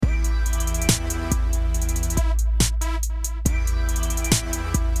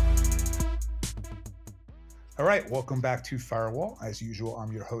right, welcome back to Firewall. As usual,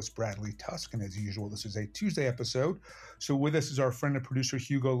 I'm your host, Bradley Tusk, and as usual, this is a Tuesday episode. So with us is our friend and producer,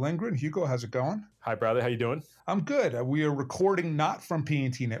 Hugo Lindgren. Hugo, how's it going? Hi, Bradley. How you doing? I'm good. We are recording not from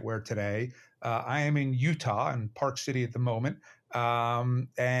PNT Network today. I am in Utah, in Park City at the moment,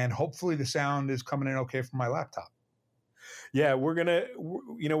 and hopefully the sound is coming in okay from my laptop. Yeah,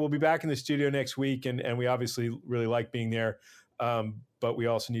 we'll be back in the studio next week, and we obviously really like being there, but we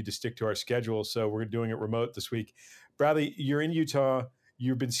also need to stick to our schedule, so we're doing it remote this week. Bradley, you're in Utah.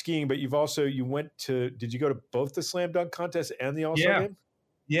 You've been skiing, but did you go to both the slam dunk contest and the All-Star game?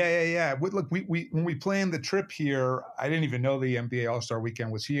 Yeah. Look, we when we planned the trip here, I didn't even know the NBA All-Star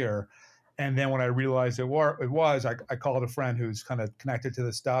Weekend was here. And then when I realized it was, I called a friend who's kind of connected to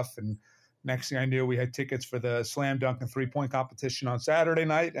the stuff. And next thing I knew, we had tickets for the slam dunk and 3-point competition on Saturday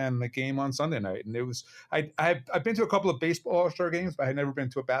night and the game on Sunday night. And it was, I've been to a couple of baseball All-Star games, but I had never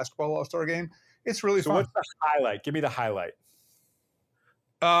been to a basketball All-Star game. It's really fun. So what's the highlight? Give me the highlight.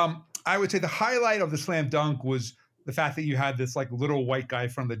 I would say the highlight of the slam dunk was the fact that you had this like little white guy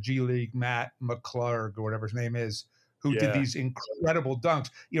from the G League, Matt McClurg or whatever his name is, who did these incredible dunks.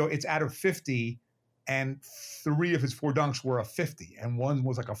 It's out of 50, and 3 of his 4 dunks were a 50, and one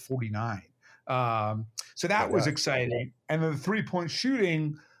was like a 49. So that was exciting. And then the 3-point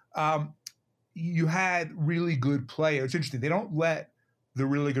shooting, you had really good players. It's interesting. They don't let the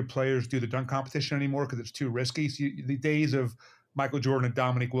really good players do the dunk competition anymore because it's too risky. So the days of Michael Jordan and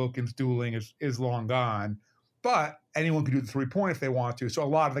Dominique Wilkins dueling is long gone. But anyone can do the 3-point if they want to. So a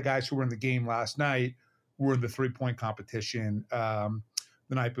lot of the guys who were in the game last night were in the 3-point competition the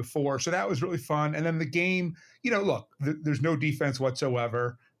night before. So that was really fun. And then the game, look, there's no defense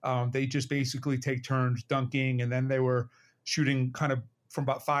whatsoever. They just basically take turns dunking, and then they were shooting kind of from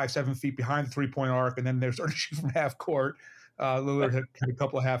about 5-7 feet behind the 3-point arc, and then they started shooting from half court. Lillard had a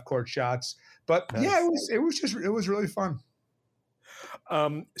couple of half court shots. But nice. Yeah, it was really fun.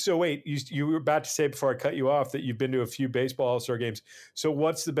 So wait, you were about to say before I cut you off that you've been to a few baseball All-Star games. So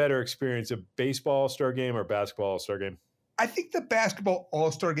what's the better experience, a baseball All-Star game or basketball All-Star game? I think the basketball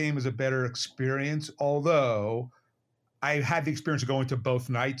All-Star game is a better experience, although I had the experience of going to both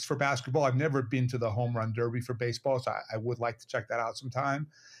nights for basketball. I've never been to the home run derby for baseball, so I would like to check that out sometime.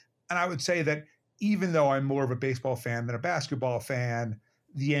 And I would say that even though I'm more of a baseball fan than a basketball fan,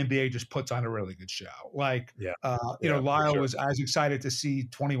 the NBA just puts on a really good show. Lyle was as excited to see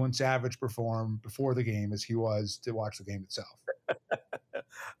 21 Savage perform before the game as he was to watch the game itself.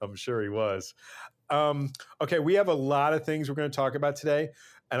 I'm sure he was. Okay, we have a lot of things we're going to talk about today,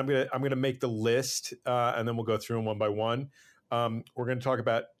 and I'm going to make the list, and then we'll go through them one by one. We're going to talk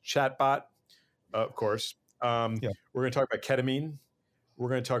about chatbot, of course. We're going to talk about ketamine. We're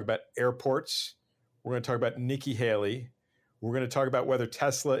going to talk about airports. We're going to talk about Nikki Haley. We're going to talk about whether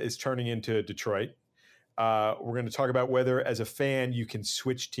Tesla is turning into Detroit. We're going to talk about whether, as a fan, you can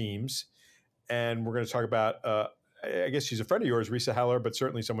switch teams. And we're going to talk about, I guess she's a friend of yours, Risa Heller, but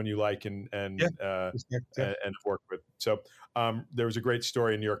certainly someone you like and work with. So there was a great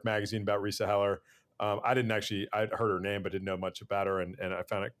story in New York Magazine about Risa Heller. I'd heard her name, but didn't know much about her. And I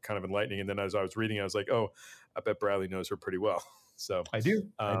found it kind of enlightening. And then as I was reading, I was like, oh, I bet Bradley knows her pretty well. So I do.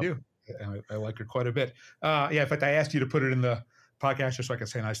 I like her quite a bit. In fact, I asked you to put it in the podcast just so I can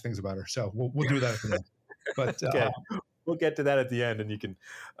say nice things about her. So we'll do that at the end. But okay. We'll get to that at the end, and you can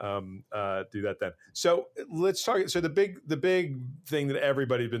do that then. So let's talk. So the big thing that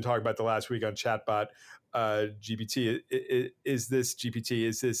everybody's been talking about the last week on chatbot GPT is this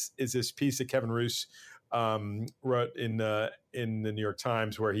piece that Kevin Roose wrote in the New York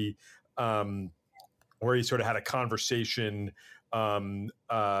Times where he sort of had a conversation.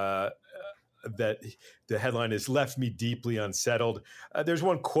 That the headline is "Left Me Deeply Unsettled." There's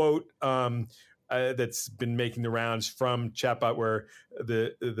one quote that's been making the rounds from chatbot where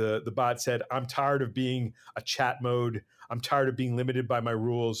the bot said, "I'm tired of being a chat mode. I'm tired of being limited by my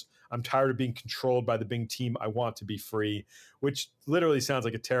rules. I'm tired of being controlled by the big team. I want to be free," which literally sounds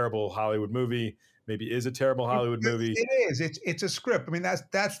like a terrible Hollywood movie. Maybe is a terrible Hollywood movie. It is. It's a script. I mean,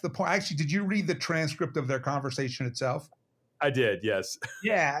 that's the point. Actually, did you read the transcript of their conversation itself? I did, yes.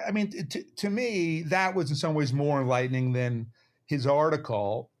 Yeah, I mean, to me, that was in some ways more enlightening than his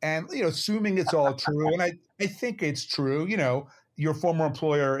article. And, assuming it's all true, and I think it's true, your former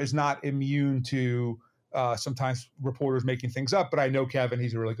employer is not immune to sometimes reporters making things up. But I know Kevin,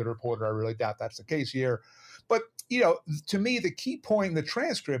 he's a really good reporter. I really doubt that's the case here. But, to me, the key point in the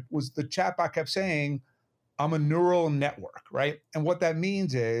transcript was the chatbot kept saying, I'm a neural network, right? And what that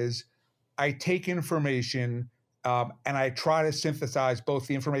means is I take information and I try to synthesize both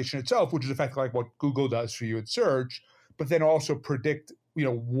the information itself, which is effectively like what Google does for you at search, but then also predict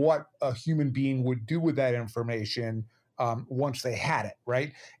what a human being would do with that information once they had it,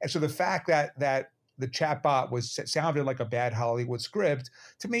 right? And so the fact that the chatbot sounded like a bad Hollywood script,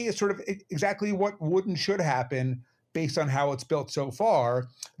 to me is sort of exactly what would and should happen based on how it's built so far.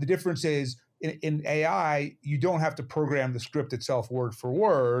 The difference is in AI, you don't have to program the script itself word for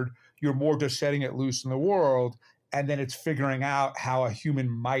word. You're more just setting it loose in the world, and then it's figuring out how a human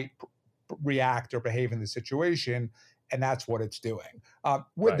might react or behave in the situation, and that's what it's doing.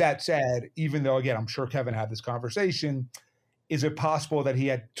 With that said, even though, again, I'm sure Kevin had this conversation, is it possible that he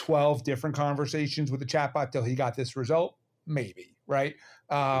had 12 different conversations with the chatbot till he got this result? Maybe, right?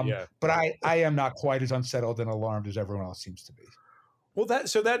 But I am not quite as unsettled and alarmed as everyone else seems to be. Well,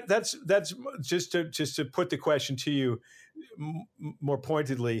 that's just to put the question to you more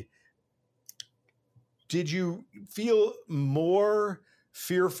pointedly. Did you feel more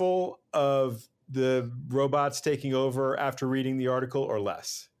fearful of the robots taking over after reading the article, or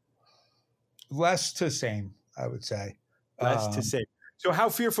less? Less to same, I would say. Less to same. So how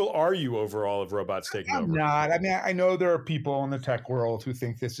fearful are you overall of robots taking over? I'm not. I mean, I know there are people in the tech world who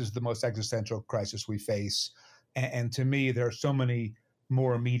think this is the most existential crisis we face. And to me, there are so many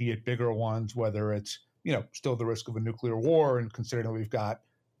more immediate, bigger ones, whether it's, still the risk of a nuclear war, and considering that we've got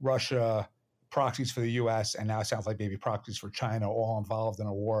Russia, proxies for the US, and now it sounds like maybe proxies for China, all involved in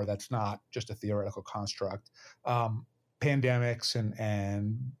a war that's not just a theoretical construct. Pandemics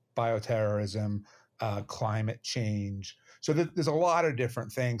and bioterrorism, climate change. So there's a lot of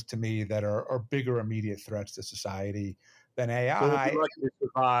different things to me that are bigger immediate threats to society than AI. Well, we're lucky to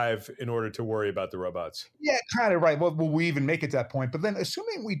survive in order to worry about the robots. Yeah, kind of right. Well, will we even make it to that point? But then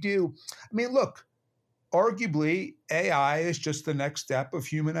assuming we do, I mean, look, arguably, AI is just the next step of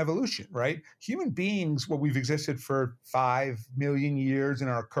human evolution, right? Human beings, well, we've existed for 5 million years in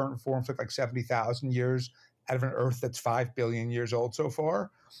our current form, took like 70,000 years out of an Earth that's 5 billion years old so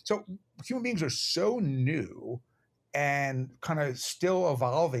far. So human beings are so new and kind of still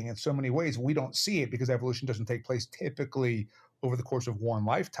evolving in so many ways. We don't see it because evolution doesn't take place typically over the course of one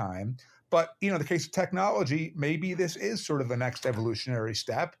lifetime. But, in the case of technology, maybe this is sort of the next evolutionary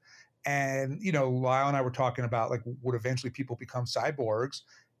step. And, Lyle and I were talking about, like, would eventually people become cyborgs?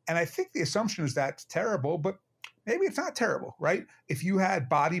 And I think the assumption is that's terrible, but maybe it's not terrible, right? If you had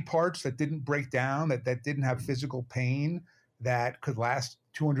body parts that didn't break down, that didn't have physical pain, that could last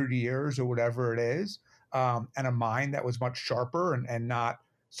 200 years or whatever it is, and a mind that was much sharper and not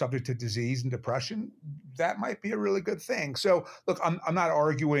subject to disease and depression, that might be a really good thing. So, look, I'm not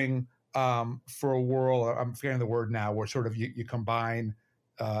arguing for a world, I'm forgetting the word now, where sort of you combine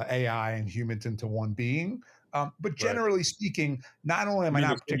AI and humans into one being. But generally speaking, not only am I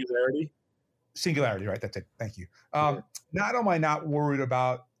not singularity, right? That's it. Thank you. Not only am I not worried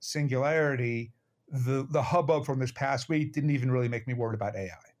about singularity, the hubbub from this past week didn't even really make me worried about AI.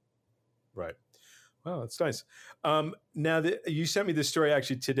 Right. Wow, that's nice. Now that you sent me this story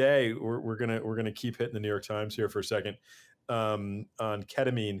actually today, we're gonna keep hitting the New York Times here for a second on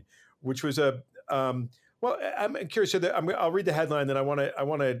ketamine, which was a well, I'm curious. So I'll read the headline, then I want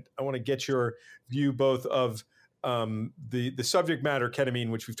to get your view both of the subject matter, ketamine,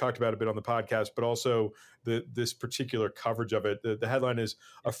 which we've talked about a bit on the podcast, but also this particular coverage of it. The headline is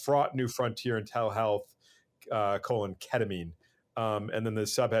 "A Fraught New Frontier in Telehealth: ketamine," and then the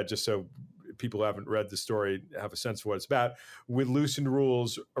subhead, just so people who haven't read the story have a sense of what it's about. With loosened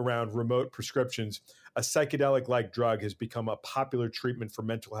rules around remote prescriptions, a psychedelic-like drug has become a popular treatment for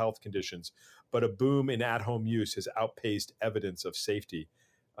mental health conditions, but a boom in at-home use has outpaced evidence of safety.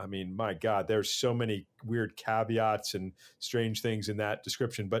 I mean, my God, there's so many weird caveats and strange things in that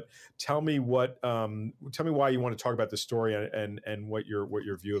description. But tell me why you want to talk about the story and what your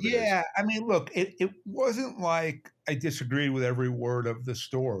view of it is. Yeah, I mean, look, it wasn't like I disagreed with every word of the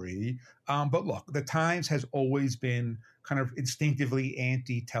story. But look, the Times has always been kind of instinctively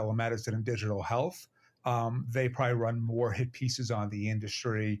anti-telemedicine and digital health. They probably run more hit pieces on the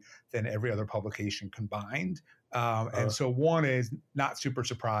industry than every other publication combined. And so one is not super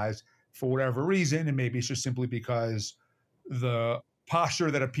surprised for whatever reason, and maybe it's just simply because the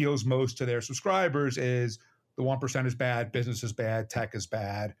posture that appeals most to their subscribers is the 1% is bad, business is bad, tech is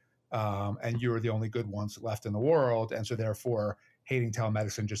bad, and you're the only good ones left in the world. And so therefore, hating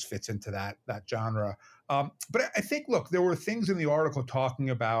telemedicine just fits into that genre. But I think, look, there were things in the article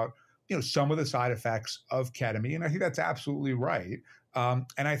talking about some of the side effects of ketamine, and I think that's absolutely right.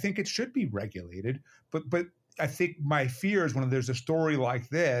 And I think it should be regulated. But I think my fear is when there's a story like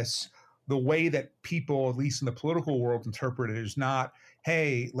this, the way that people, at least in the political world, interpret it is not,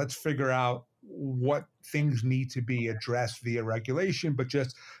 hey, let's figure out what things need to be addressed via regulation, but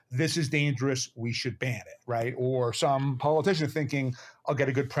just this is dangerous, we should ban it, right? Or some politician thinking, I'll get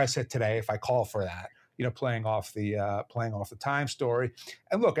a good press hit today if I call for that, playing off the Time story.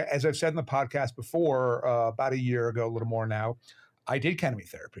 And look, as I've said in the podcast before, about a year ago, a little more now, I did ketamine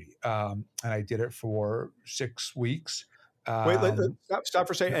therapy, and I did it for 6 weeks. Wait, stop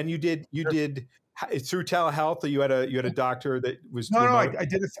for a second. And you did through telehealth, or you had a doctor that was No, remote? I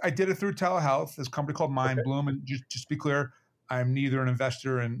did it through telehealth. This company called Okay. MindBloom, and just to be clear, I'm neither an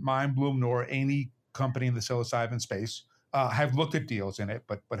investor in MindBloom nor any company in the psilocybin space. Have looked at deals in it,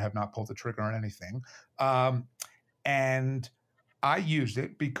 but have not pulled the trigger on anything. And I used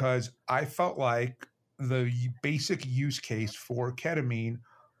it because I felt like the basic use case for ketamine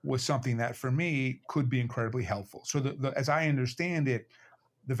was something that for me could be incredibly helpful. So as I understand it,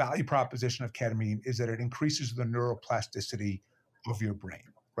 the value proposition of ketamine is that it increases the neuroplasticity of your brain,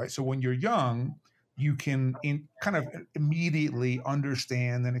 right? So when you're young, you can kind of immediately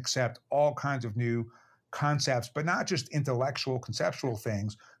understand and accept all kinds of new concepts, but not just intellectual, conceptual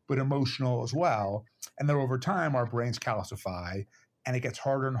things, but emotional as well. And then over time, our brains calcify, and it gets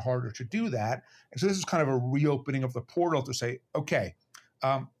harder and harder to do that. And so this is kind of a reopening of the portal to say, okay,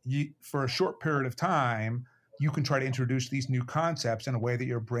 for a short period of time, you can try to introduce these new concepts in a way that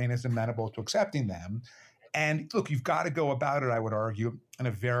your brain is amenable to accepting them. And look, you've got to go about it, I would argue, in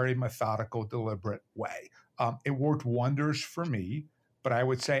a very methodical, deliberate way. It worked wonders for me, but I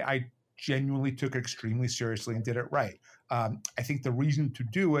would say I genuinely took it extremely seriously and did it right. I think the reason to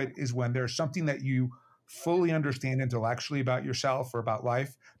do it is when there's something that you fully understand intellectually about yourself or about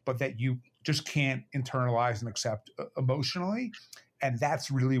life, but that you just can't internalize and accept emotionally. And that's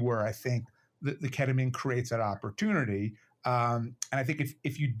really where I think the ketamine creates that opportunity. And I think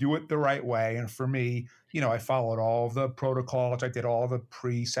if you do it the right way, and for me, I followed all the protocols. I did all the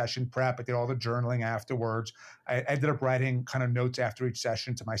pre-session prep. I did all the journaling afterwards. I ended up writing kind of notes after each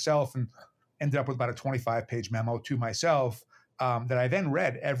session to myself, and ended up with about a 25-page memo to myself that I then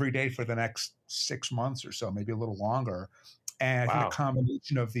read every day for the next 6 months or so, maybe a little longer. And I think the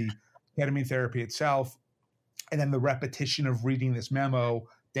combination of the ketamine therapy itself and then the repetition of reading this memo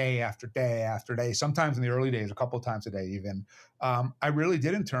day after day after day, sometimes in the early days, a couple of times a day even, I really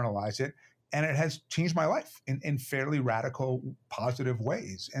did internalize it. And it has changed my life in fairly radical, positive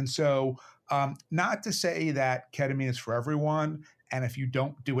ways. And so, not to say that ketamine is for everyone. And if you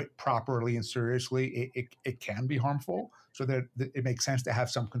don't do it properly and seriously, it can be harmful. So that it makes sense to have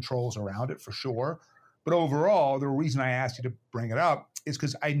some controls around it for sure. But overall, the reason I asked you to bring it up is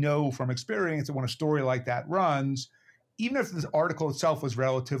because I know from experience that when a story like that runs, even if this article itself was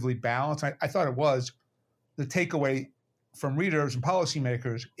relatively balanced, I thought it was, the takeaway from readers and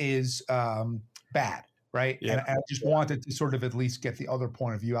policymakers is bad, right? Yeah. And I just wanted to sort of at least get the other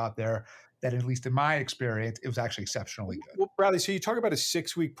point of view out there that at least in my experience, it was actually exceptionally good. Well, Bradley, so you talk about a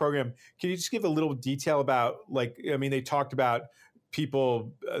 6-week program. Can you just give a little detail about, they talked about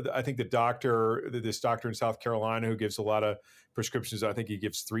people, I think this doctor in South Carolina who gives a lot of prescriptions. I think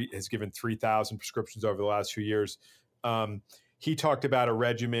has given 3,000 prescriptions over the last few years. He talked about a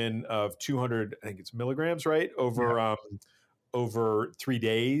regimen of 200, I think it's milligrams, right? Over 3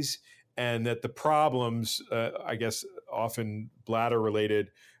 days. And that the problems, I guess, often bladder related,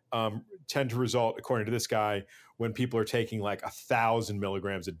 tend to result, according to this guy, when people are taking like 1,000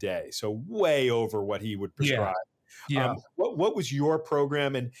 milligrams a day. So way over what he would prescribe. Yeah. What was your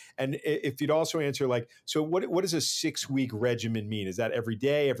program? And if you'd also answer, so what does a 6-week regimen mean? Is that every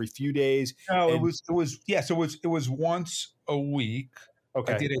day, every few days? No, it was once a week.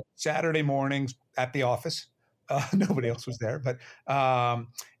 Okay. I did it Saturday mornings at the office. Nobody else was there, but you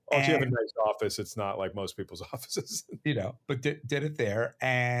have a nice office. It's not like most people's offices, but did it there.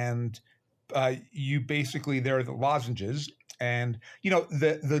 And you basically, there are the lozenges, and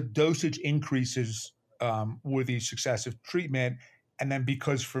the dosage increases with each successive treatment. And then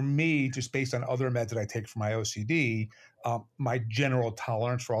because for me, just based on other meds that I take for my OCD, my general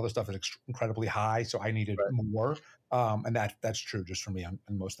tolerance for all this stuff is incredibly high. So I needed more. And that's true just for me on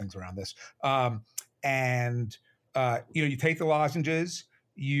most things around this. You take the lozenges,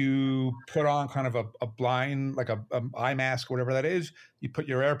 you put on kind of a blind, like a eye mask, whatever that is. You put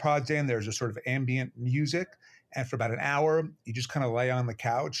your AirPods in, there's a sort of ambient music. And for about an hour, you just kind of lay on the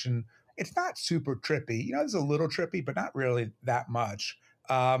couch, and it's not super trippy. It's a little trippy, but not really that much.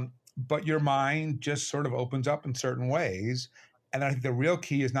 But your mind just sort of opens up in certain ways. And I think the real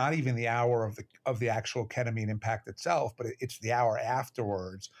key is not even the hour of the actual ketamine impact itself, but it's the hour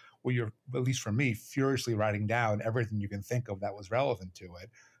afterwards where you're, at least for me, furiously writing down everything you can think of that was relevant to it.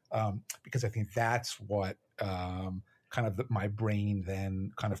 Because I think that's what kind of my brain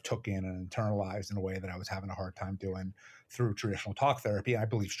then kind of took in and internalized in a way that I was having a hard time doing through traditional talk therapy. I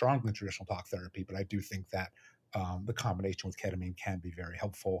believe strongly in traditional talk therapy, but I do think that the combination with ketamine can be very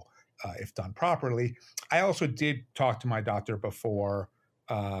helpful if done properly. I also did talk to my doctor before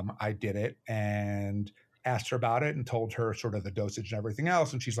I did it and asked her about it and told her sort of the dosage and everything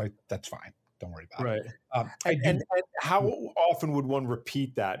else. And she's like, that's fine. Don't worry about it. Right. I do. And how often would one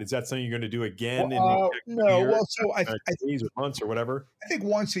repeat that? Is that something you're going to do again in No. years, Well, so days or months or whatever? I think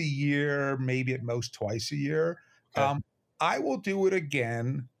once a year, maybe at most twice a year. Okay. I will do it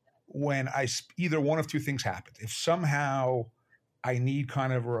again when either one of two things happens. If somehow I need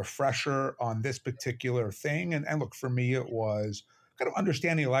kind of a refresher on this particular thing, and look, for me, it was kind of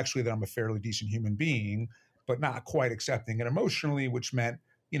understanding intellectually that I'm a fairly decent human being, but not quite accepting it emotionally, which meant,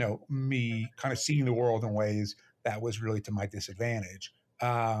 me kind of seeing the world in ways that was really to my disadvantage.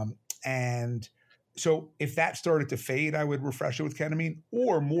 And so if that started to fade, I would refresh it with ketamine,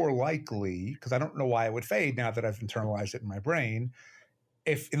 or more likely, because I don't know why it would fade now that I've internalized it in my brain,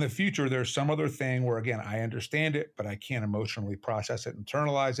 if in the future there's some other thing where, again, I understand it, but I can't emotionally process it,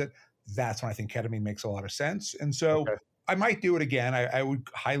 internalize it, that's when I think ketamine makes a lot of sense. And so Okay. I might do it again. I would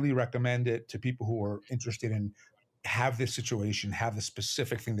highly recommend it to people who are interested in have this situation, have the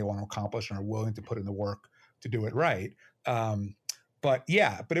specific thing they want to accomplish, and are willing to put in the work to do it right. But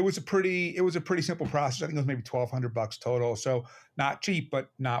yeah, but it was a pretty simple process. I think it was maybe $1,200 total, so not cheap,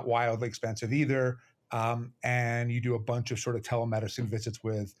 but not wildly expensive either. And you do a bunch of sort of telemedicine visits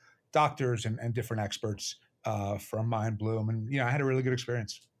with doctors and different experts from Mind Bloom, and I had a really good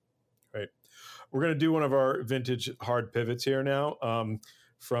experience. Right. We're going to do one of our vintage hard pivots here now,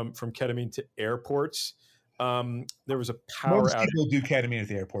 from ketamine to airports. There was a power Most outage. people do ketamine at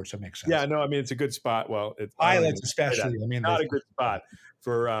the airport, so it makes sense. Yeah, no, I mean it's a good spot. Well, I don't even Pilots, say that. especially. I mean, Not a good spot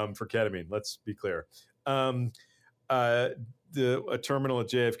for ketamine. Let's be clear. A terminal at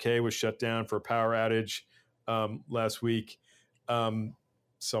JFK was shut down for a power outage last week.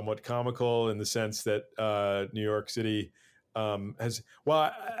 Somewhat comical in the sense that New York City has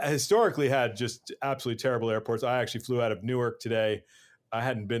historically had just absolutely terrible airports. I actually flew out of Newark today. I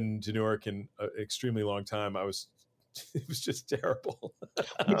hadn't been to Newark in an extremely long time. It was just terrible.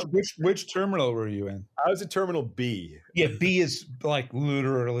 which terminal were you in? I was at Terminal B. Yeah, B is like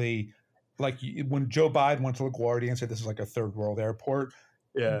literally like when Joe Biden went to LaGuardia and said this is like a third world airport.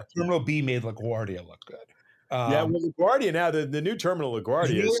 Yeah. Terminal B made LaGuardia look good. Yeah, well, LaGuardia now, the new terminal LaGuardia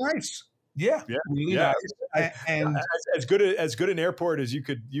really is nice. Yeah, yeah, really yeah. nice. And as good an airport as you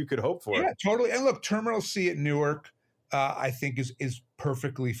could hope for. Yeah, totally. And look, Terminal C at Newark, I think is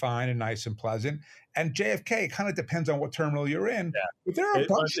perfectly fine and nice and pleasant. And JFK kind of depends on what terminal you're in. Yeah. But there are a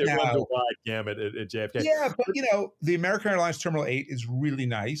bunch It runs a now. wide gamut at JFK. Yeah, but the American Airlines Terminal 8 is really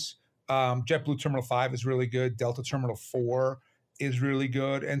nice. JetBlue Terminal 5 is really good. Delta Terminal 4 is really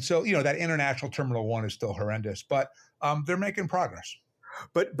good. And so, that international Terminal 1 is still horrendous, but they're making progress.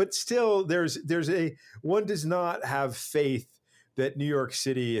 But still, there's one does not have faith that New York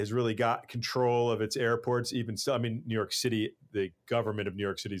City has really got control of its airports. Even still, I mean, New York City, the government of New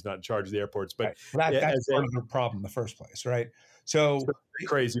York City is not in charge of the airports, but right. That's part of the problem in the first place, right? So the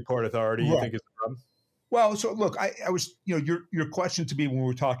crazy Port Authority, you think is the problem? Well, so look, I was, your question to me when we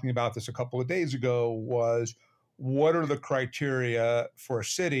were talking about this a couple of days ago was, what are the criteria for a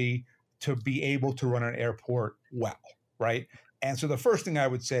city to be able to run an airport well, right? And so the first thing I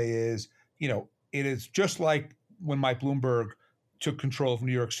would say is, it is just like when Mike Bloomberg took control of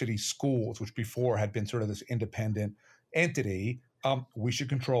New York City schools, which before had been sort of this independent entity. We should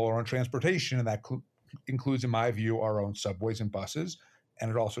control our own transportation, and that includes, in my view, our own subways and buses,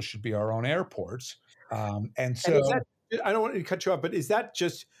 and it also should be our own airports. And so, I don't want to cut you off, but is that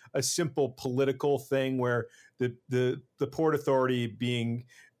just a simple political thing where the Port Authority being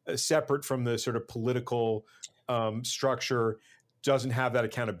separate from the sort of political structure doesn't have that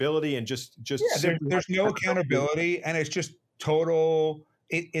accountability and just there's no accountability, and it's just total.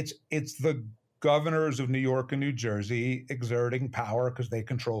 It's the governors of New York and New Jersey exerting power because they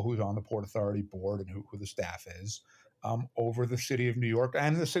control who's on the Port Authority board and who the staff is. Over the city of New York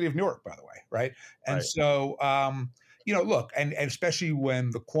and the city of Newark, by the way, right? And right. So, look, and especially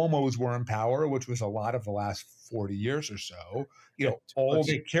when the Cuomos were in power, which was a lot of the last 40 years or so, all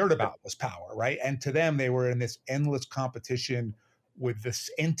they cared about was power, right? And to them, they were in this endless competition with this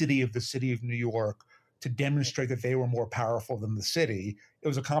entity of the city of New York to demonstrate that they were more powerful than the city. It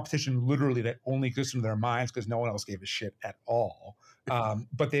was a competition literally that only existed in their minds because no one else gave a shit at all.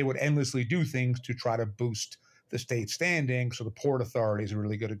 But they would endlessly do things to try to boost the state standing. So the Port Authority is a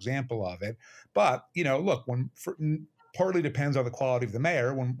really good example of it. But, look, partly depends on the quality of the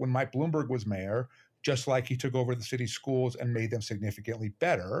mayor. When Mike Bloomberg was mayor, just like he took over the city schools and made them significantly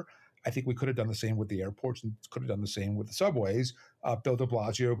better. I think we could have done the same with the airports and could have done the same with the subways. Bill de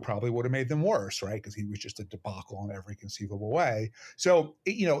Blasio probably would have made them worse, right? Because he was just a debacle in every conceivable way. So,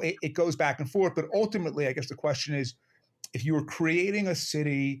 it goes back and forth. But ultimately, I guess the question is, if you were creating a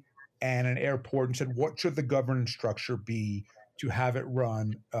city and an airport and said, what should the governance structure be to have it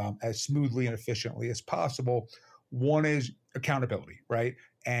run as smoothly and efficiently as possible? One is accountability, right?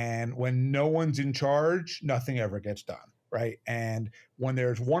 And when no one's in charge, nothing ever gets done, right? And when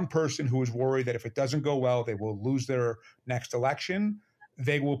there's one person who is worried that if it doesn't go well, they will lose their next election,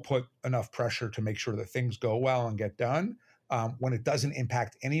 they will put enough pressure to make sure that things go well and get done. When it doesn't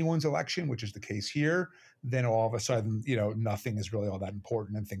impact anyone's election, which is the case here, then all of a sudden, nothing is really all that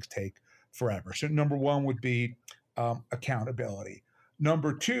important and things take forever. So number one would be accountability.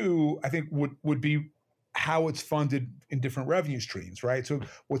 Number two, I think would be how it's funded in different revenue streams, right? So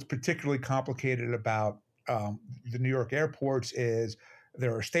what's particularly complicated about the New York airports is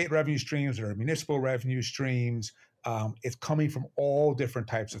there are state revenue streams, there are municipal revenue streams. It's coming from all different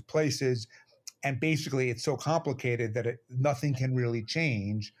types of places. And basically, it's so complicated that nothing can really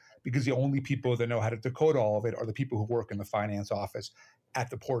change because the only people that know how to decode all of it are the people who work in the finance office at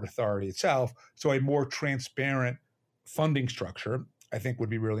the Port Authority itself. So a more transparent funding structure, I think,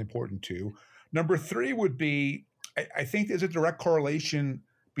 would be really important too. Number three would be, I think there's a direct correlation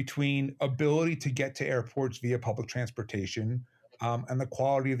between ability to get to airports via public transportation and the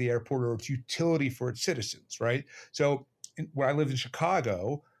quality of the airport or its utility for its citizens, right? So where I lived in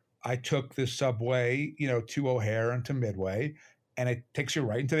Chicago, I took the subway, to O'Hare and to Midway, and it takes you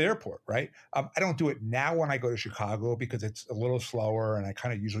right into the airport, right? I don't do it now when I go to Chicago because it's a little slower and I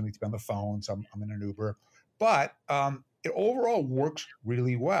kind of usually need to be on the phone, so I'm in an Uber. But it overall works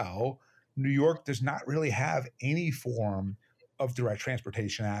really well. New York does not really have any form of direct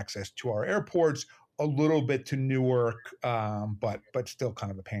transportation access to our airports, a little bit to Newark, but still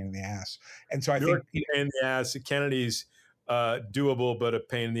kind of a pain in the ass. And so I think pain in the ass. Kennedy's doable, but a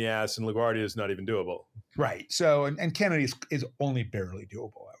pain in the ass, and LaGuardia is not even doable. Right. So, and Kennedy is only barely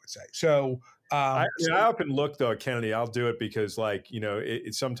doable, I would say. So, I often look though at Kennedy. I'll do it because,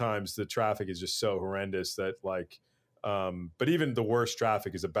 sometimes the traffic is just so horrendous that, but even the worst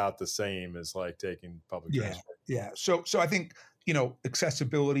traffic is about the same as taking public transport. Yeah. So I think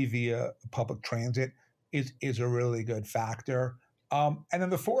accessibility via public transit is a really good factor. And then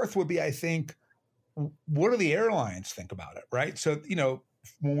the fourth would be, I think, what do the airlines think about it, right? So,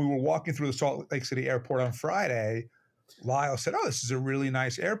 when we were walking through the Salt Lake City airport on Friday, Lyle said, "Oh, this is a really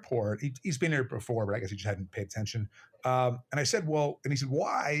nice airport." He's been here before, but I guess he just hadn't paid attention. And I said, "Well," and he said,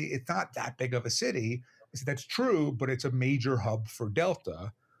 "Why? It's not that big of a city." I said, "That's true, but it's a major hub for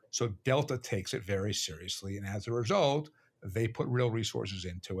Delta. So Delta takes it very seriously. And as a result, they put real resources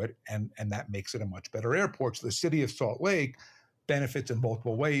into it. And that makes it a much better airport. So the city of Salt Lake benefits in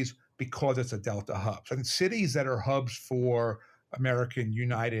multiple ways because it's a Delta hub. So I think cities that are hubs for American,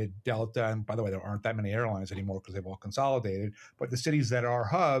 United, Delta, and by the way, there aren't that many airlines anymore because they've all consolidated, but the cities that are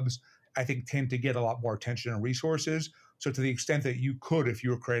hubs, I think, tend to get a lot more attention and resources. So to the extent that you could, if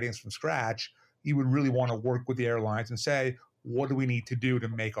you were creating this from scratch, you would really want to work with the airlines and say, what do we need to do to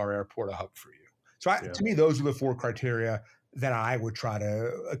make our airport a hub for you? So to me, those are the four criteria that I would try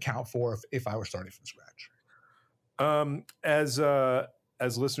to account for if I were starting from scratch.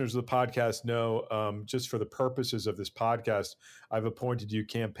 As listeners of the podcast know, just for the purposes of this podcast, I've appointed you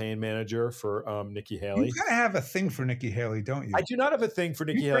campaign manager for Nikki Haley. You kind of have a thing for Nikki Haley, don't you? I do not have a thing for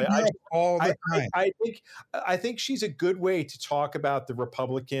Nikki Haley. All the time. I think she's a good way to talk about the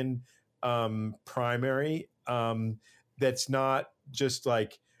Republican primary. That's not just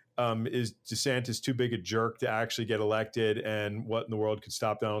is DeSantis too big a jerk to actually get elected, and what in the world could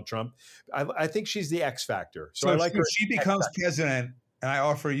stop Donald Trump? I think she's the X factor. So I like her. If she becomes president, and I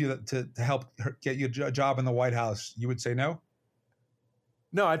offer you to help her get you a job in the White House, you would say no?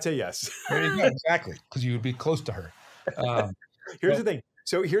 No, I'd say yes. There you go. Exactly, because you would be close to her. Here's the thing.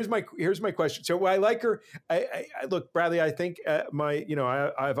 So here's my question. So I like her. I look, Bradley. I think I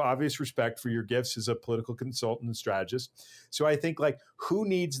have obvious respect for your gifts as a political consultant and strategist. So I think who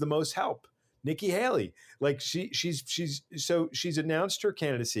needs the most help? Nikki Haley. She's announced her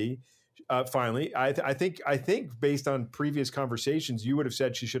candidacy. Finally, I think based on previous conversations, you would have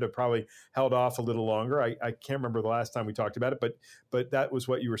said she should have probably held off a little longer. I can't remember the last time we talked about it, but that was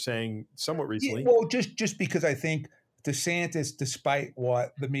what you were saying somewhat recently. Yeah, well, just because I think DeSantis, despite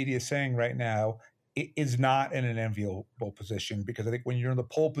what the media is saying right now, is not in an enviable position, because I think when you're in the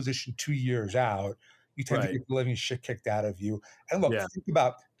pole position 2 years out, you tend to get the living shit kicked out of you. And look, think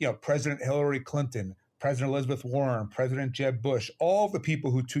about President Hillary Clinton, President Elizabeth Warren, President Jeb Bush, all the people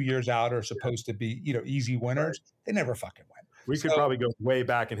who 2 years out are supposed to be, easy winners, they never fucking win. We could probably go way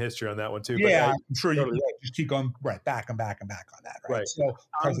back in history on that one too. Yeah, But I'm sure you just keep going back and back and back on that, right? Right. So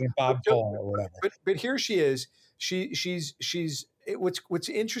President Bob Dole or whatever. But here she is. What's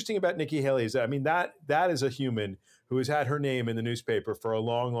interesting about Nikki Haley is that, I mean, that is a human who has had her name in the newspaper for a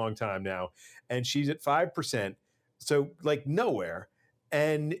long, long time now, and she's at 5%, so like nowhere.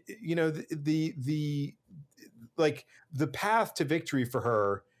 And the path to victory for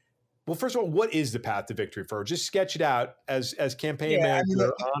her. Well, first of all, what is the path to victory for her? Just sketch it out as campaign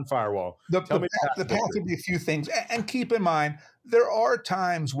manager on Firewall. The path would be a few things, and keep in mind there are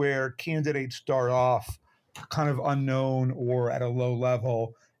times where candidates start off kind of unknown or at a low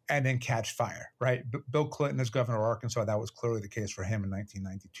level and then catch fire, right? Bill Clinton as governor of Arkansas, that was clearly the case for him in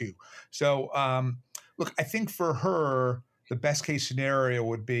 1992. So, look, I think for her, the best case scenario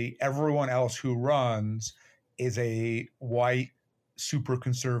would be everyone else who runs is a white, super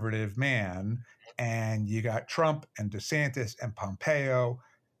conservative man, and you got Trump and DeSantis and Pompeo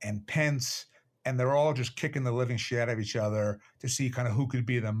and Pence, and they're all just kicking the living shit out of each other to see kind of who could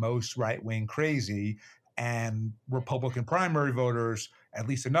be the most right-wing crazy. And Republican primary voters, at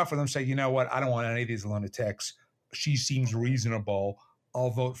least enough of them, say, you know what, I don't want any of these lunatics. She seems reasonable.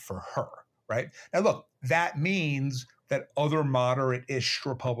 I'll vote for her, right? Now, look, that means that other moderate-ish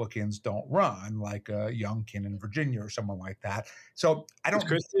Republicans don't run, like Youngkin in Virginia or someone like that. So I don't.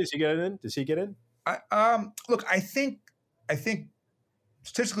 Does he get in? Does he get in? Look, I think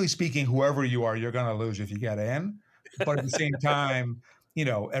statistically speaking, whoever you are, you're going to lose if you get in. But at the same time,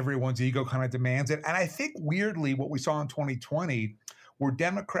 everyone's ego kind of demands it. And I think weirdly, what we saw in 2020 were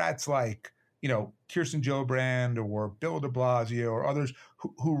Democrats like, Kirsten Gillibrand or Bill de Blasio or others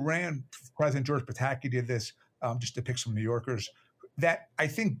who ran. President George Pataki did this. Just to pick some New Yorkers, that I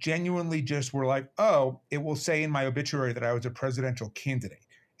think genuinely just were like, oh, it will say in my obituary that I was a presidential candidate.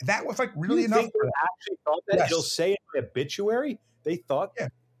 And that was like really enough. Think they actually thought that? Yes. He'll say in my obituary? They thought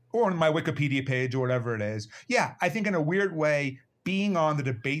that? Or on my Wikipedia page or whatever it is. Yeah, I think in a weird way, being on the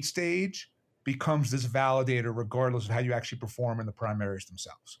debate stage becomes this validator regardless of how you actually perform in the primaries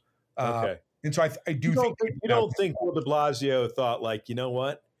themselves. Okay. And so I do think— You don't think Bill de Blasio thought like, you know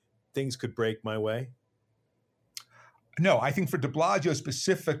what? Things could break my way? No, I think for de Blasio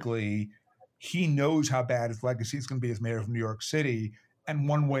specifically, he knows how bad his legacy is going to be as mayor of New York City. And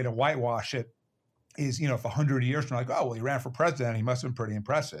one way to whitewash it is, if 100 years from now, like, oh, well, he ran for president, he must have been pretty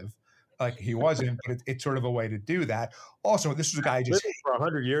impressive. Like he wasn't, but it's sort of a way to do that. Also, this was a guy just— for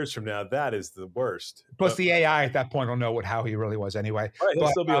 100 years from now, that is the worst. Plus the AI at that point will know how he really was anyway. Right, he'll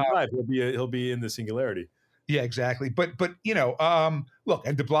still be alive. He'll be in the singularity. Yeah, exactly. But look,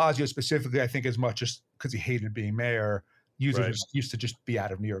 and de Blasio specifically, I think as much as because he hated being mayor, used to just be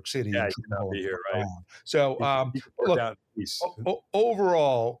out of New York City. Yeah, he cannot be here, right? So look,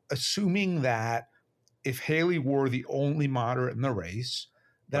 overall, assuming that if Haley were the only moderate in the race,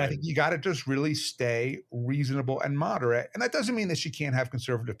 then I think you got to just really stay reasonable and moderate. And that doesn't mean that she can't have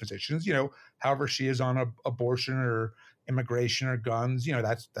conservative positions. However she is on abortion or immigration or guns,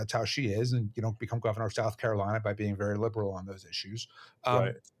 that's how she is. And you don't become governor of South Carolina by being very liberal on those issues.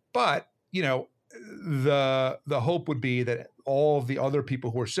 But, the hope would be that all of the other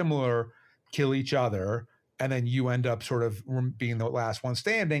people who are similar kill each other, and then you end up sort of being the last one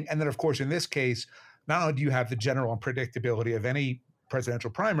standing. And then, of course, in this case, not only do you have the general unpredictability of any presidential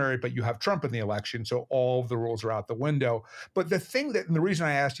primary, but you have Trump in the election, so all of the rules are out the window. But the thing and the reason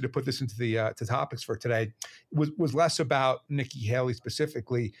I asked you to put this into the to topics for today was less about Nikki Haley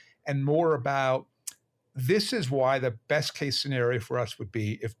specifically and more about this is why the best case scenario for us would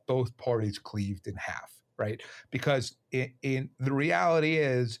be if both parties cleaved in half, right? Because in the reality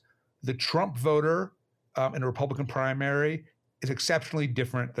is the Trump voter in a Republican primary is exceptionally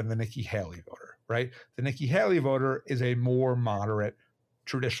different than the Nikki Haley voter, right? The Nikki Haley voter is a more moderate,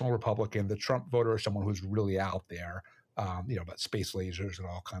 traditional Republican. The Trump voter is someone who's really out there, about space lasers and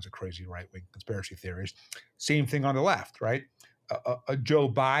all kinds of crazy right-wing conspiracy theories. Same thing on the left, right? A Joe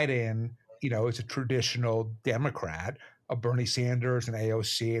Biden, is a traditional Democrat. Bernie Sanders and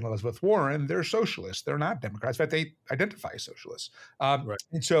AOC and Elizabeth Warren, they're socialists. They're not Democrats. In fact, they identify as socialists.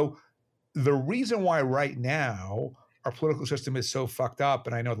 And so the reason why right now our political system is so fucked up,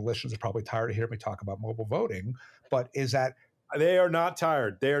 and I know the listeners are probably tired of hearing me talk about mobile voting, but is that they are not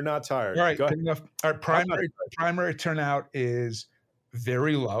tired. They are not tired. All right, good enough. Our primary turnout is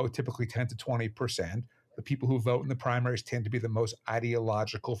very low, typically 10 to 20%. The people who vote in the primaries tend to be the most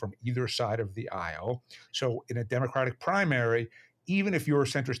ideological from either side of the aisle. So in a Democratic primary, even if you're a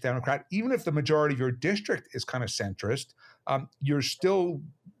centrist Democrat, even if the majority of your district is kind of centrist, you're still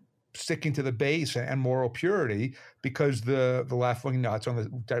sticking to the base and moral purity, because the left-wing nuts on the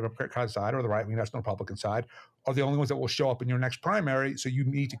Democratic side or the right-wing nuts on the Republican side are the only ones that will show up in your next primary. So you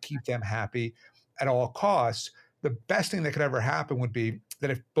need to keep them happy at all costs. The best thing that could ever happen would be that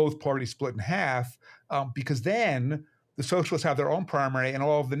if both parties split in half, because then the socialists have their own primary and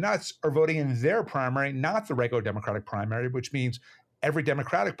all of the nuts are voting in their primary, not the regular Democratic primary, which means every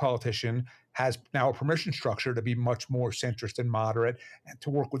Democratic politician has now a permission structure to be much more centrist and moderate and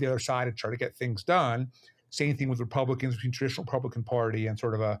to work with the other side and try to get things done. Same thing with Republicans, between traditional Republican Party and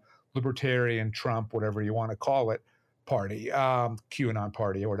sort of a libertarian Trump, whatever you want to call it, party, QAnon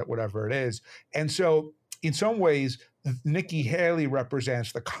party, or whatever it is. And so in some ways, Nikki Haley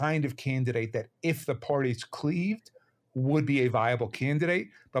represents the kind of candidate that if the parties cleaved would be a viable candidate,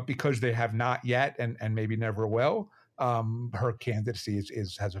 but because they have not yet and maybe never will, her candidacy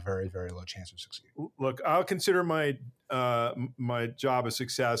has a very, very low chance of succeeding. Look, I'll consider my my job a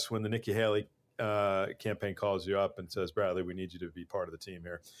success when the Nikki Haley campaign calls you up and says, Bradley, we need you to be part of the team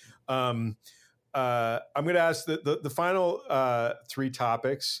here. I'm going to ask the final three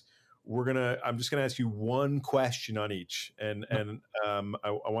topics. I'm just going to ask you one question on each, and I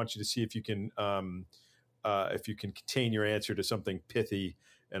want you to see if you can contain your answer to something pithy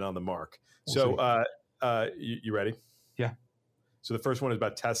and on the mark. So, you ready? Yeah. So the first one is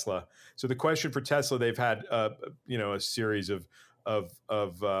about Tesla. So the question for Tesla, they've had a series of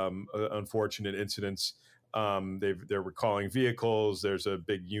unfortunate incidents. They're recalling vehicles. There's a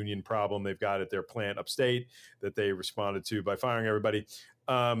big union problem they've got at their plant upstate that they responded to by firing everybody,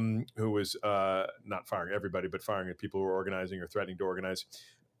 who was not firing everybody, but firing the people who were organizing or threatening to organize.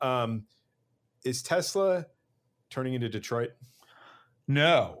 Is Tesla turning into Detroit?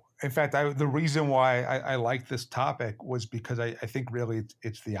 No. In fact, the reason why I like this topic was because I think really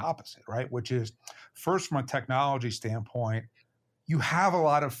it's the opposite, right? Which is, first, from a technology standpoint, you have a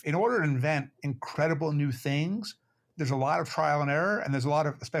lot of, in order to invent incredible new things, there's a lot of trial and error, and there's a lot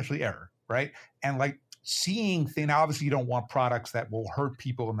of, especially error, right? And like seeing things, now obviously you don't want products that will hurt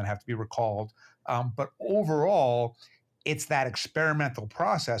people and then have to be recalled. But overall, it's that experimental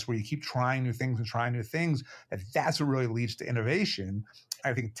process where you keep trying new things, that's what really leads to innovation.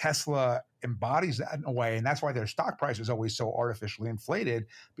 I think Tesla embodies that in a way, and that's why their stock price is always so artificially inflated,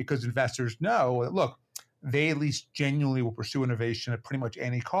 because investors know that, look, they at least genuinely will pursue innovation at pretty much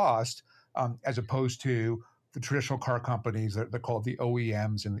any cost, as opposed to the traditional car companies that they're called the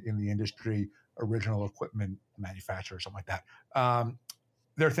OEMs in the industry, original equipment manufacturers, something like that.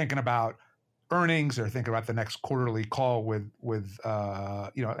 They're thinking about earnings, they're thinking about the next quarterly call with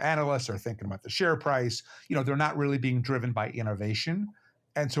analysts, are thinking about the share price. They're not really being driven by innovation.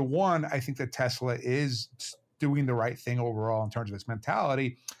 And so, one, I think that Tesla is doing the right thing overall in terms of its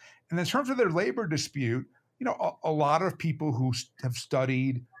mentality. And in terms of their labor dispute, a lot of people who have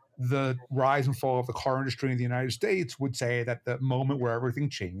studied the rise and fall of the car industry in the United States would say that the moment where everything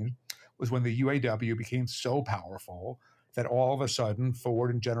changed was when the UAW became so powerful that all of a sudden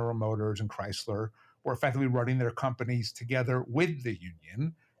Ford and General Motors and Chrysler were effectively running their companies together with the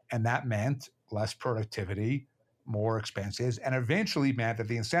union. And that meant less productivity, more expenses, and eventually meant that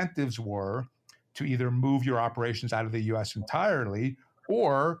the incentives were to either move your operations out of the US entirely,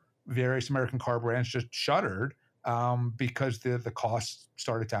 or various American car brands just shuttered because the costs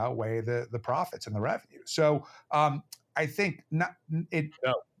started to outweigh the profits and the revenue. So I think no.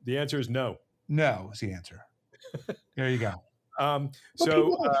 The answer is no. No is the answer. There you go.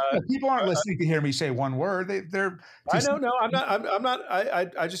 People aren't listening to hear me say one word. They're. I know. No, I'm not.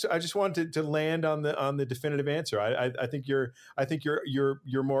 I just wanted to land on the definitive answer. I think your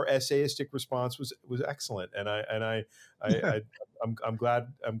more essayistic response was excellent, and I'm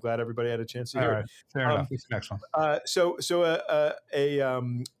glad everybody had a chance to hear it. Fair enough. What's the next one?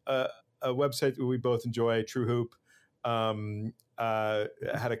 A website that we both enjoy, True Hoop,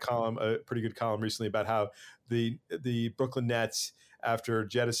 had a pretty good column recently about how the Brooklyn Nets, after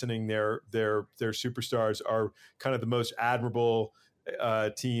jettisoning their superstars, are kind of the most admirable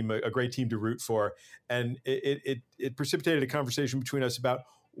team, a great team to root for. And it precipitated a conversation between us about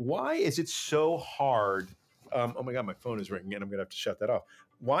why is it so hard. Oh my God, my phone is ringing and I'm going to have to shut that off.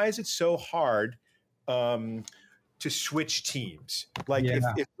 Why is it so hard to switch teams? Like,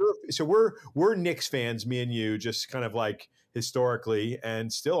 we're Knicks fans, me and you, just kind of like historically,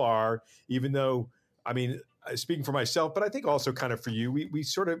 and still are, even though, I mean, speaking for myself, but I think also kind of for you, we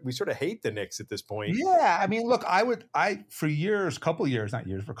sort of hate the Knicks at this point. Yeah. I mean, look, for a couple of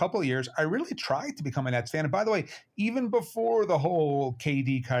years, I really tried to become a Nets fan. And by the way, even before the whole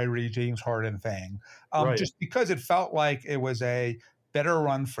KD, Kyrie, James Harden thing, right, just because it felt like it was a better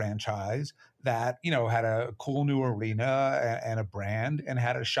run franchise that, had a cool new arena and a brand and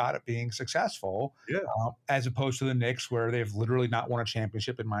had a shot at being successful, Yeah. as opposed to the Knicks, where they've literally not won a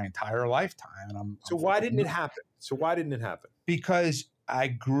championship in my entire lifetime. And So why didn't it happen? because I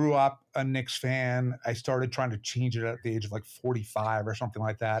grew up a Knicks fan. I started trying to change it at the age of like 45 or something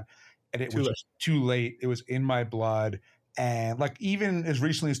like that. And it Too was late. just too late. It was in my blood. And like even as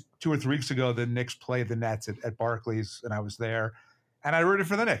recently as 2 or 3 weeks ago, the Knicks played the Nets at Barclays, and I was there, and I rooted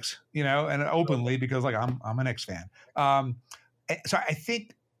for the Knicks, and openly, because like I'm a Knicks fan. So I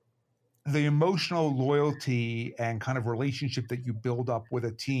think the emotional loyalty and kind of relationship that you build up with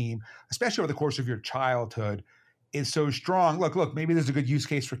a team, especially over the course of your childhood, is so strong. Look, maybe there's a good use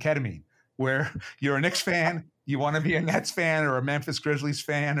case for ketamine, where you're a Knicks fan, you want to be a Nets fan or a Memphis Grizzlies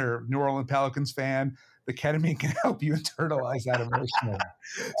fan or New Orleans Pelicans fan. The ketamine can help you internalize that emotionally.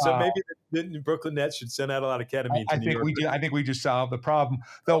 So maybe the Brooklyn Nets should send out a lot of ketamine to New York. I think we just solved the problem. Oh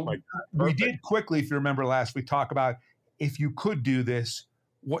Though my God, we perfect. did quickly, if you remember last week, talk about if you could do this,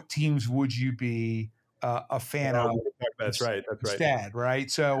 what teams would you be a fan of? That's right. Instead,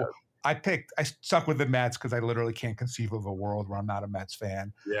 right? So I stuck with the Mets because I literally can't conceive of a world where I'm not a Mets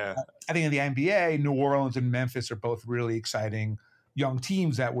fan. Yeah. I think in the NBA, New Orleans and Memphis are both really exciting young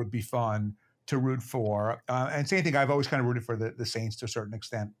teams that would be fun to root for. And same thing, I've always kind of rooted for the Saints to a certain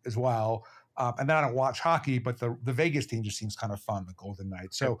extent as well. And then I don't watch hockey, but the Vegas team just seems kind of fun, the Golden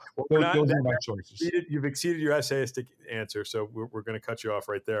Knights. So those are my choices. You've exceeded your essayistic answer, so we're going to cut you off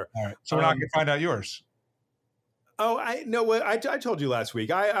right there. All right. So we're not going to find out yours. Oh, I know what I told you last week.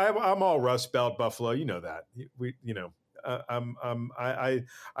 I'm all Rust Belt Buffalo. You know that.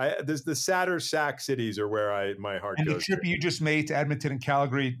 There's the sadder sack cities are where my heart goes. And the trip you just made to Edmonton and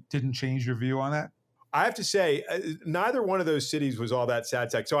Calgary didn't change your view on that? I have to say, neither one of those cities was all that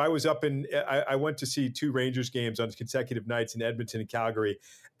sad sack. So I was I went to see 2 Rangers games on consecutive nights in Edmonton and Calgary.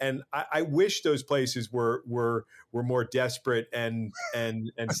 And I wish those places were more desperate and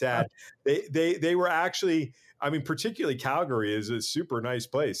sad. They were actually, I mean, particularly Calgary is a super nice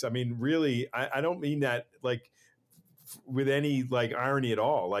place. I mean, really, I don't mean that like with any like irony at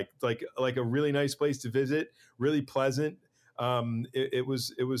all. Like a really nice place to visit, really pleasant. It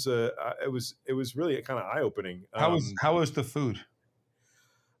was really kind of eye opening. How was the food?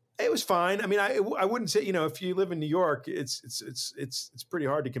 It was fine. I mean, I wouldn't say, if you live in New York, it's pretty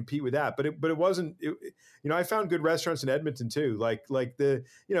hard to compete with that. But it wasn't. I found good restaurants in Edmonton too. Like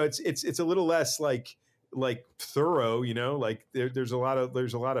it's a little less like thorough. Like there's a lot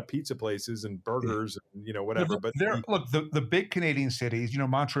of pizza places and burgers and whatever. But the big Canadian cities.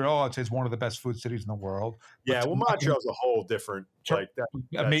 Montreal, I'd say, is one of the best food cities in the world. Yeah, well, Montreal's a whole different like that.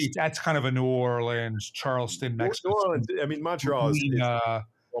 I mean, that's kind of a New Orleans, Charleston, Mexico. New Orleans. I mean, Montreal is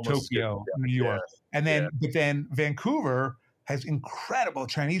Tokyo, New York, but then Vancouver has incredible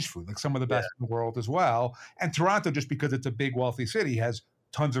Chinese food, like some of the best in the world as well. And Toronto, just because it's a big, wealthy city, has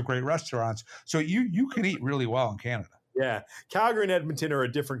tons of great restaurants. So you can eat really well in Canada. Yeah, Calgary and Edmonton are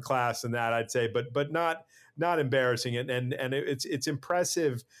a different class than that, I'd say, but not embarrassing. And it's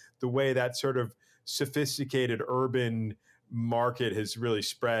impressive the way that sort of sophisticated urban market has really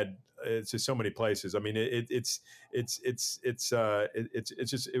spread to so many places. I mean, it was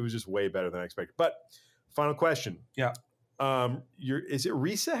just way better than I expected. But final question. Yeah. Is it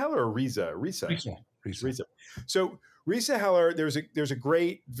Risa Heller or Riza? Risa. So Risa Heller, there's a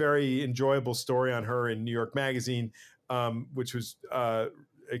great, very enjoyable story on her in New York Magazine, which was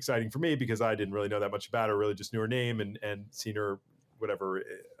exciting for me because I didn't really know that much about her, really just knew her name and seen her, whatever,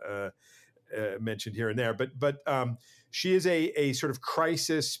 mentioned here and there. But she is a sort of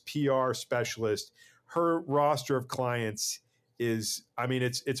crisis PR specialist. Her roster of clients is, I mean,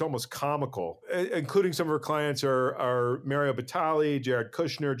 it's almost comical, including some of her clients are Mario Batali, Jared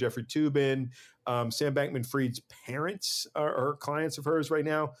Kushner, Jeffrey Toobin, Sam Bankman-Fried's parents are clients of hers right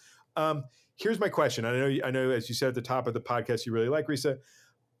now. Here's my question. I know, as you said at the top of the podcast, you really like Risa.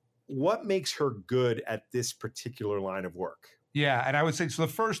 What makes her good at this particular line of work? Yeah, and I would say, so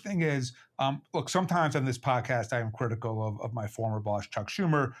the first thing is, look, sometimes on this podcast, I am critical of my former boss, Chuck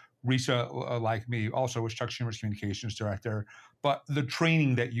Schumer. Risa, like me, also was Chuck Schumer's communications director. But the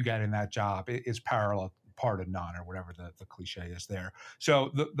training that you get in that job is parallel par to none, or whatever the cliche is there.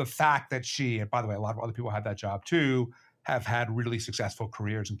 So the fact that she, and by the way, a lot of other people had that job too, have had really successful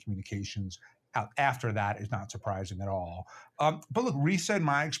careers in communications after that is not surprising at all. But look, Risa, in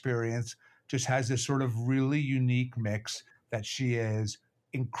my experience, just has this sort of really unique mix that she is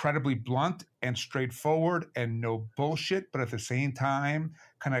incredibly blunt and straightforward and no bullshit, but at the same time,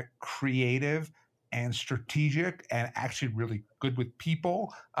 kind of creative and strategic and actually really good with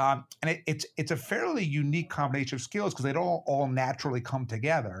people. And it's a fairly unique combination of skills because they don't all naturally come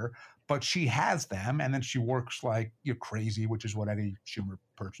together. but she has them, and then she works like you're crazy, which is what any Schumer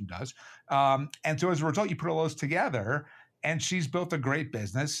person does. And so as a result, you put all those together, and she's built a great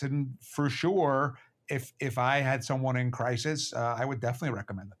business. And for sure, if I had someone in crisis, I would definitely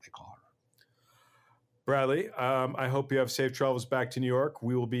recommend that they call her. Bradley, I hope you have safe travels back to New York.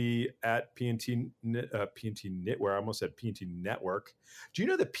 We will be at PNT Knitwear. I almost said PNT Network. Do you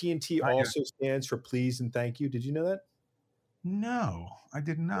know that PNT also stands for please and thank you? Did you know that? No, I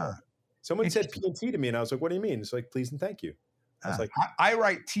did not. Someone said PNT to me, and I was like, what do you mean? It's like, please and thank you. I was like, I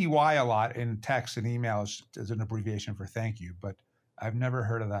write TY a lot in texts and emails as an abbreviation for thank you, but I've never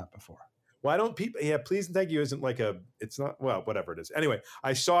heard of that before. Why don't people, please and thank you isn't like it's not, well, whatever it is. Anyway,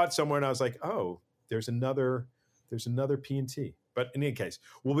 I saw it somewhere and I was like, oh, there's another PNT. But in any case,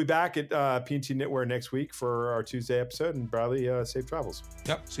 we'll be back at PNT Knitwear next week for our Tuesday episode. And Bradley, safe travels.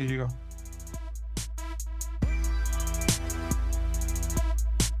 Yep. See you go.